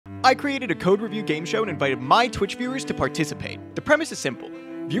I created a code review game show and invited my Twitch viewers to participate. The premise is simple.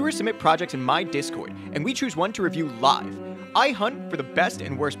 Viewers submit projects in my Discord, and we choose one to review live. I hunt for the best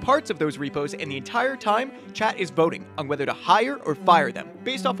and worst parts of those repos, and the entire time, chat is voting on whether to hire or fire them,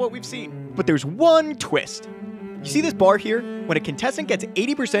 based off what we've seen. But there's one twist. You see this bar here? When a contestant gets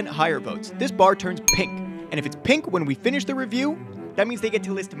 80% higher votes, this bar turns pink. And if it's pink when we finish the review, that means they get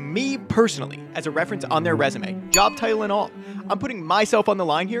to list me personally as a reference on their resume, job title and all. I'm putting myself on the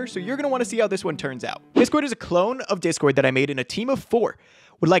line here, so you're going to want to see how this one turns out. Discord is a clone of Discord that I made in a team of 4.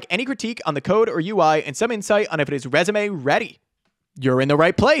 Would like any critique on the code or UI and some insight on if it is resume ready? You're in the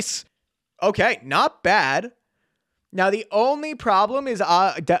right place. Okay, not bad. Now the only problem is,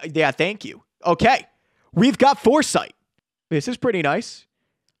 yeah, thank you. Okay, we've got foresight. This is pretty nice.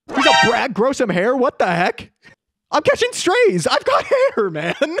 He's a Brad, grow some hair. What the heck? I'm catching strays. I've got hair,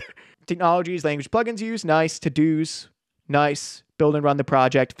 man. Technologies, language plugins used. Nice. To-dos. Nice. Build and run the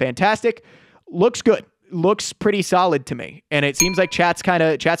project. Fantastic. Looks good. Looks pretty solid to me. And it seems like chat's kind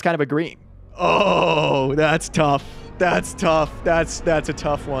of agreeing. Oh, that's tough. That's tough. That's a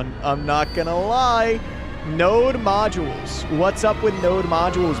tough one. I'm not gonna lie. Node modules. What's up with node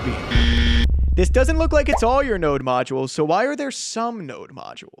modules being? This doesn't look like it's all your node modules, so why are there some node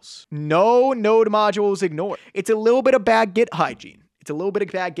modules? No node modules ignored. It's a little bit of bad Git hygiene.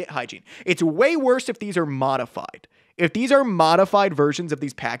 It's way worse if these are modified. If these are modified versions of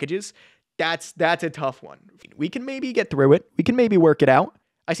these packages, that's a tough one. We can maybe get through it. We can maybe work it out.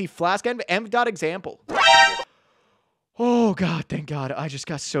 I see Flask env.example. Oh God, thank God. I just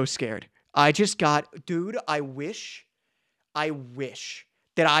got so scared. Dude, I wish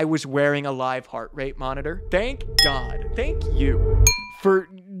that I was wearing a live heart rate monitor. Thank God. Thank you for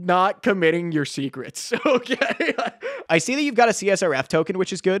not committing your secrets. Okay. I see that you've got a CSRF token,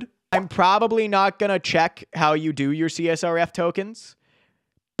 which is good. I'm probably not going to check how you do your CSRF tokens,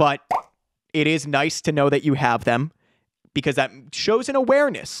 but it is nice to know that you have them because that shows an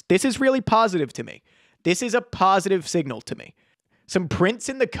awareness. This is really positive to me. This is a positive signal to me. Some prints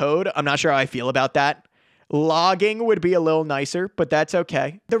in the code. I'm not sure how I feel about that. Logging would be a little nicer, but that's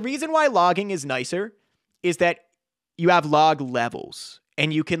okay. The reason why logging is nicer is that you have log levels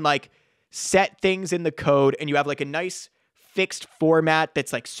and you can like set things in the code and you have like a nice fixed format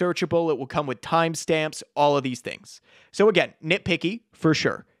that's like searchable. It will come with timestamps, all of these things. So again, nitpicky for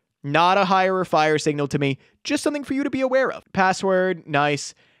sure. Not a hire or fire signal to me, just something for you to be aware of. Password,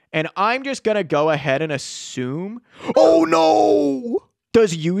 nice. And I'm just going to go ahead and assume, oh no!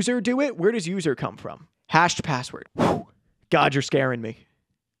 Does user do it? Where does user come from? Hashed password. Whew. God, you're scaring me.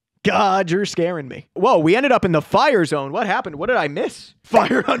 God, you're scaring me. Whoa, we ended up in the fire zone. What happened? What did I miss?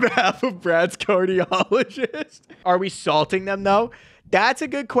 Fire on behalf of Brad's cardiologist. Are we salting them though? That's a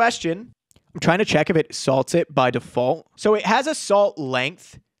good question. I'm trying to check if it salts it by default. So it has a salt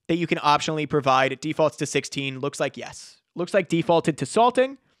length that you can optionally provide. It defaults to 16. Looks like yes. Looks like defaulted to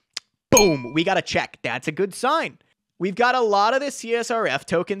salting. Boom, we got a check. That's a good sign. We've got a lot of this CSRF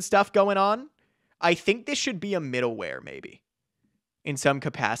token stuff going on. I think this should be a middleware maybe in some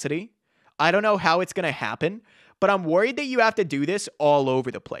capacity. I don't know how it's going to happen, but I'm worried that you have to do this all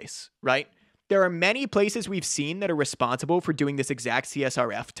over the place, right? There are many places we've seen that are responsible for doing this exact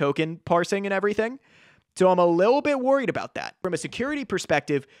CSRF token parsing and everything. So I'm a little bit worried about that. From a security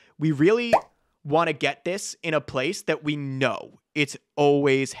perspective, we really want to get this in a place that we know it's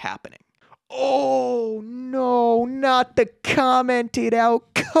always happening. Oh no, not the commented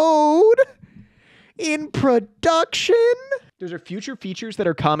out code. In production? Those are future features that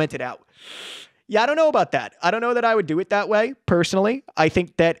are commented out. Yeah, I don't know about that. I don't know that I would do it that way, personally. I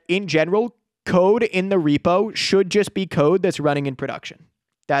think that, in general, code in the repo should just be code that's running in production.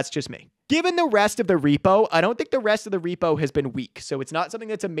 That's just me. Given the rest of the repo, I don't think the rest of the repo has been weak, so it's not something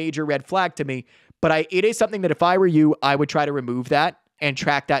that's a major red flag to me, but it is something that if I were you, I would try to remove that and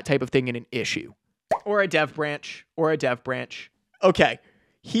track that type of thing in an issue. Or a dev branch. Okay,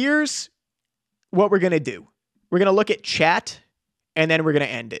 here's what we're going to do. We're going to look at chat, and then we're going to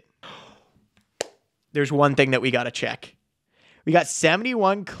end it. There's one thing that we got to check. We got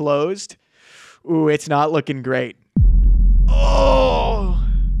 71 closed. Ooh, it's not looking great. Oh,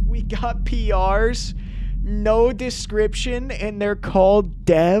 we got PRs. No description, and they're called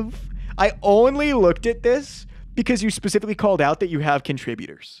dev. I only looked at this because you specifically called out that you have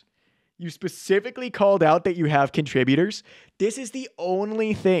contributors. This is the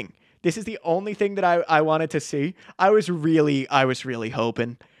only thing. This is the only thing that I wanted to see. I was really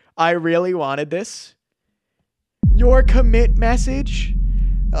hoping. I really wanted this. Your commit message?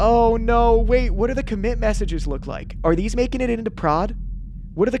 Oh no, wait, what do the commit messages look like? Are these making it into prod?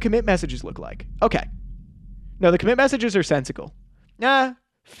 What do the commit messages look like? Okay. No, the commit messages are sensical. Nah,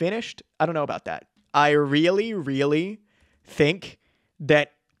 finished. I don't know about that. I really, really think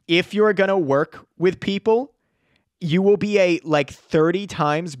that if you're going to work with people, you will be a like 30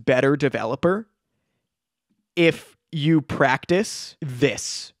 times better developer if you practice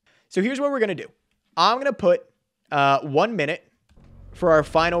this. So here's what we're going to do. I'm going to put 1 minute for our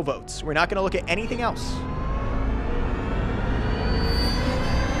final votes. We're not going to look at anything else.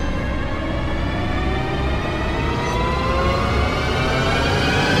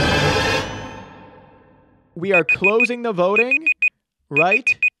 We are closing the voting right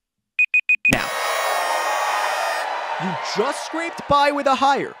now. You just scraped by with a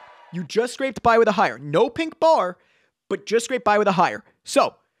higher. You just scraped by with a higher. No pink bar, but just scraped by with a higher.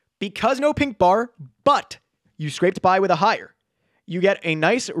 So, because no pink bar, but you scraped by with a higher, you get a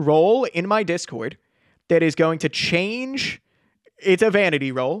nice role in my Discord that is going to change. It's a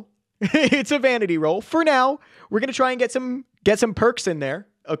vanity roll. It's a vanity roll. For now, we're going to try and get some perks in there,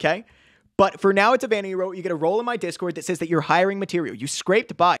 okay? But for now, it's a vanity roll. You get a role in my Discord that says that you're hiring material. You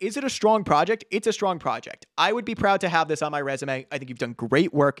scraped by. Is it a strong project? It's a strong project. I would be proud to have this on my resume. I think you've done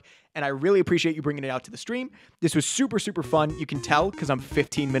great work, and I really appreciate you bringing it out to the stream. This was super, super fun. You can tell because I'm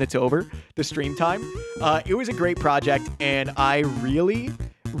 15 minutes over the stream time. It was a great project, and I really,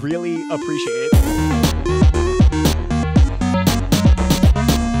 really appreciate it.